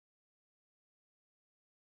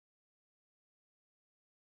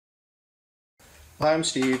Hi, I'm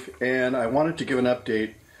Steve, and I wanted to give an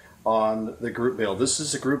update on the group build. This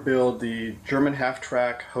is a group build, the German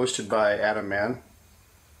half-track hosted by Adam Mann.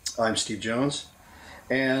 I'm Steve Jones,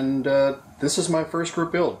 and this is my first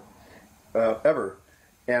group build ever.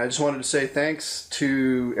 And I just wanted to say thanks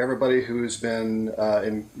to everybody who's been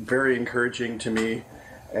very encouraging to me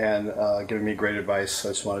and giving me great advice. I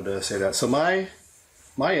just wanted to say that. So my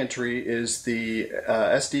entry is the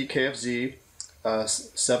Sd.Kfz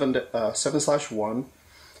 7/1,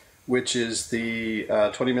 which is the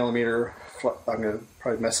 20mm, I'm going to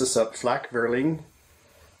probably mess this up, Flakvierling.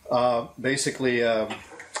 Basically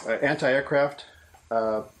anti-aircraft,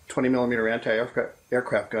 20mm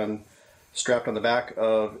anti-aircraft gun strapped on the back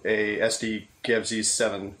of a Sd.Kfz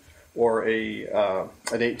 7 or an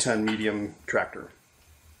 8-ton medium tractor.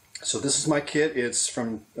 So this is my kit. It's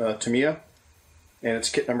from Tamiya, and it's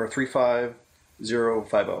kit number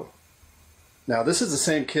 35050. Now this is the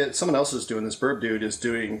same kit, someone else is doing this, Burb Dude is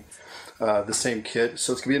doing the same kit,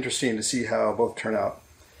 so it's going to be interesting to see how both turn out.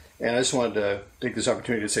 And I just wanted to take this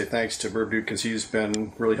opportunity to say thanks to Burb Dude because he's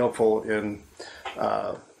been really helpful in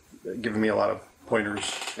giving me a lot of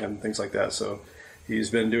pointers and things like that. So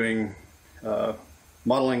he's been doing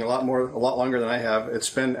modeling a lot longer than I have.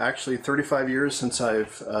 It's been actually 35 years since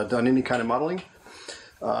I've done any kind of modeling,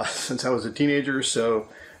 since I was a teenager, so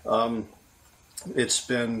it's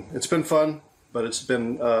been fun. But it's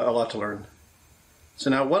been a lot to learn. So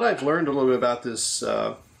now what I've learned a little bit about this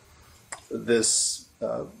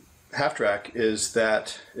half-track is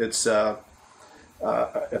that it's, as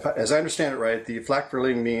I understand it right, the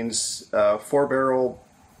Flakvierling means 4-barrel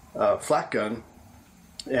flak gun,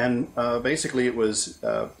 and basically it was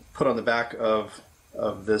put on the back of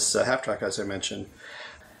this half-track, as I mentioned,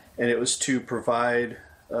 and it was to provide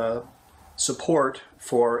support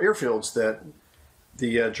for airfields that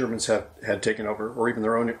the Germans had taken over, or even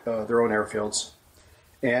their own airfields.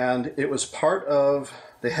 And it was part of,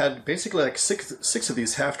 they had basically like six of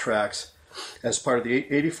these half tracks as part of the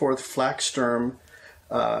 84th Flaksturm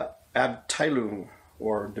Abteilung,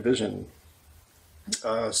 or division.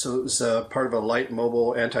 So it was part of a light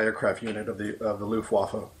mobile anti-aircraft unit of the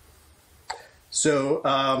Luftwaffe. So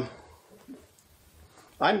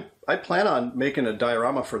I plan on making a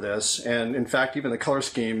diorama for this, and in fact even the color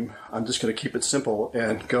scheme, I'm just going to keep it simple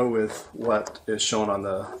and go with what is shown on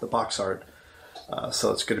the box art.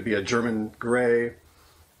 So it's going to be a German gray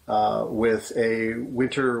with a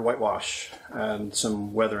winter whitewash and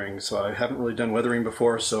some weathering. So I haven't really done weathering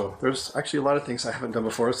before, so there's actually a lot of things I haven't done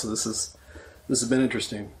before, so this has been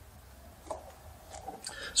interesting.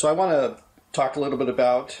 So I want to talk a little bit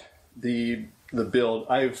about the build.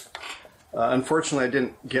 Unfortunately, I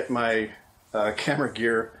didn't get my camera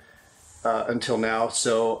gear until now,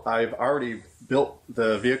 so I've already built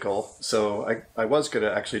the vehicle. So I was going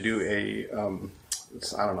to actually do a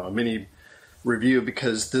mini review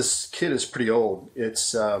because this kit is pretty old. It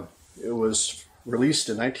was released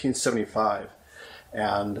in 1975,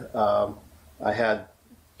 and I had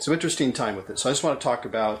some interesting time with it. So I just want to talk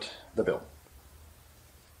about the build.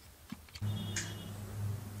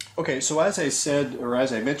 Okay, so as I said, or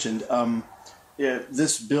as I mentioned,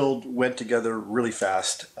 this build went together really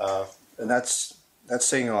fast, and that's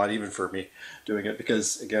saying a lot even for me doing it,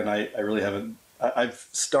 because again, I really haven't. I've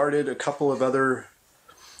started a couple of other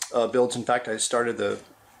builds. In fact, I started a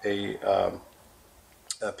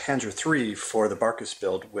Panzer III for the Barkus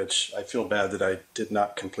build, which I feel bad that I did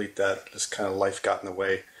not complete that. Just kind of life got in the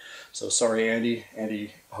way. So sorry, Andy.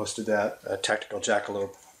 Andy hosted that. Tactical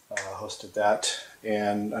Jackalope hosted that,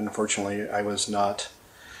 and unfortunately I was not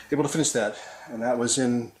able to finish that, and that was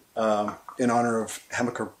in honor of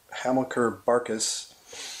Hamilcar Barkus.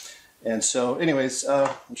 And so anyways,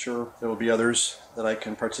 I'm sure there will be others that I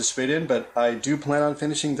can participate in, but I do plan on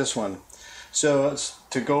finishing this one. So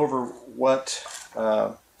to go over what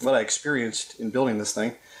I experienced in building this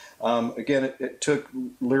thing, again, it took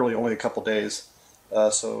literally only a couple days,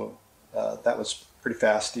 so that was pretty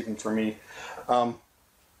fast even for me.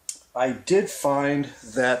 I did find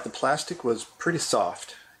that the plastic was pretty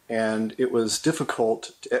soft, and it was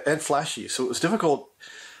difficult and flashy. So it was difficult.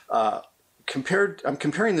 I'm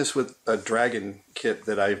comparing this with a Dragon kit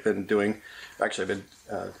that I've been doing. Actually, I've been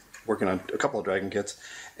working on a couple of Dragon kits,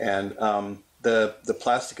 and the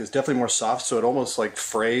plastic is definitely more soft. So it almost like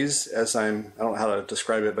frays as I don't know how to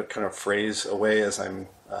describe it, but kind of frays away as I'm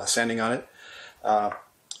sanding on it.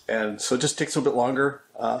 And so it just takes a little bit longer,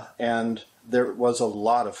 and there was a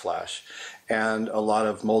lot of flash and a lot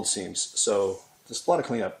of mold seams, so just a lot of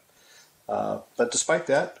cleanup. But despite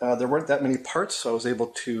that, there weren't that many parts, so I was able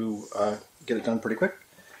to get it done pretty quick.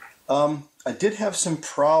 I did have some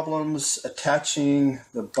problems attaching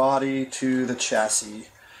the body to the chassis,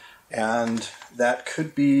 and that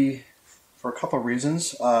could be for a couple of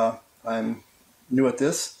reasons. I'm new at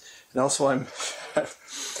this, and also I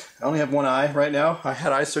only have one eye right now. I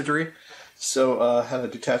had eye surgery, so I have a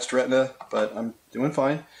detached retina, but I'm doing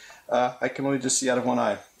fine. I can only just see out of one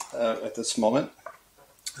eye at this moment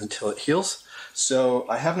until it heals. So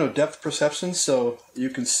I have no depth perception, so you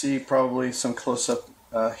can see probably some close-up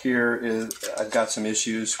here is I've got some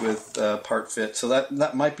issues with part fit. So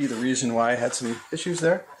that might be the reason why I had some issues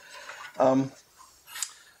there. Let's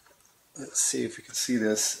see if we can see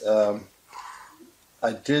this.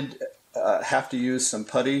 I did have to use some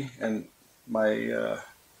putty, and my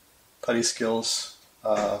putty skills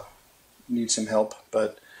need some help,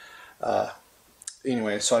 but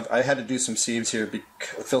anyway, so I had to do some seams here,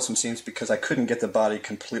 fill some seams, because I couldn't get the body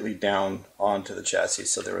completely down onto the chassis,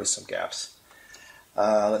 so there was some gaps.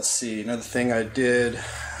 Let's see, another thing I did,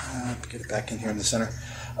 get it back in here in the center.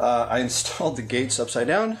 I installed the gates upside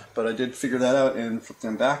down, but I did figure that out and flip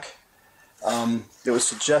them back. It was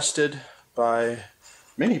suggested by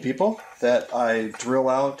many people that I drill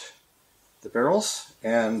out the barrels,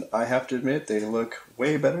 and I have to admit they look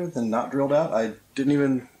way better than not drilled out. I didn't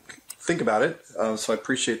even think about it, so I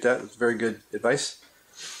appreciate that. It's very good advice.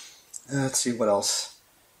 Let's see what else.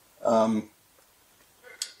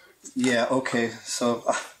 Yeah, okay, so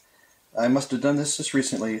I must have done this just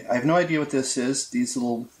recently. I have no idea what this is. These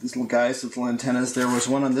little guys with little antennas. There was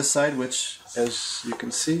one on this side, which, as you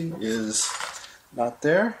can see, is not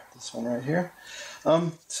there. This one right here.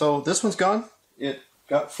 So this one's gone. It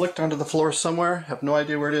got flicked onto the floor somewhere. Have no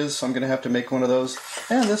idea where it is, so I'm going to have to make one of those.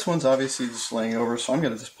 And this one's obviously just laying over, so I'm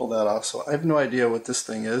going to just pull that off. So I have no idea what this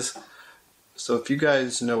thing is. So if you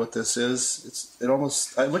guys know what this is, it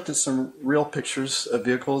almost, I looked at some real pictures of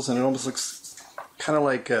vehicles, and it almost looks kind of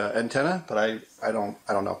like an antenna, but I don't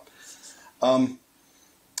know.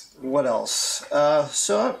 What else?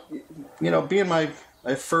 So, you know, being my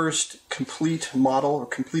first complete model, or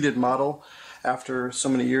completed model, after so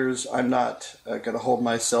many years, I'm not going to hold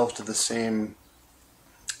myself to the same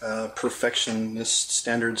perfectionist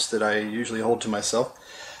standards that I usually hold to myself.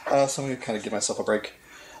 So I'm going to kind of give myself a break.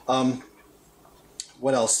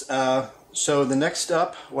 What else? So the next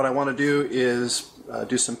up, what I want to do is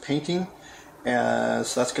do some painting, and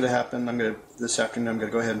so that's going to happen. This afternoon I'm going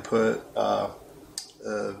to go ahead and put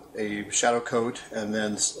a shadow coat and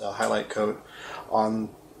then a highlight coat on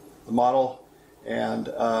the model,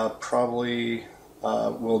 and probably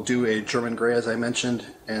we'll do a German gray, as I mentioned,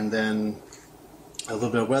 and then a little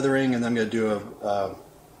bit of weathering, and then I'm going to do I'm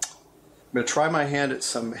going to try my hand at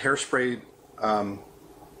some hairspray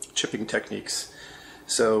chipping techniques.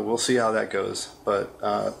 So we'll see how that goes, but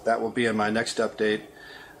that will be in my next update.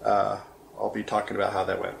 I'll be talking about how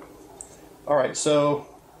that went. Alright, so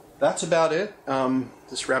that's about it.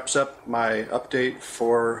 This wraps up my update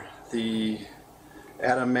for the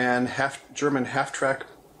Adam Mann German half-track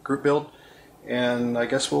group build, and I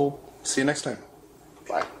guess we'll see you next time.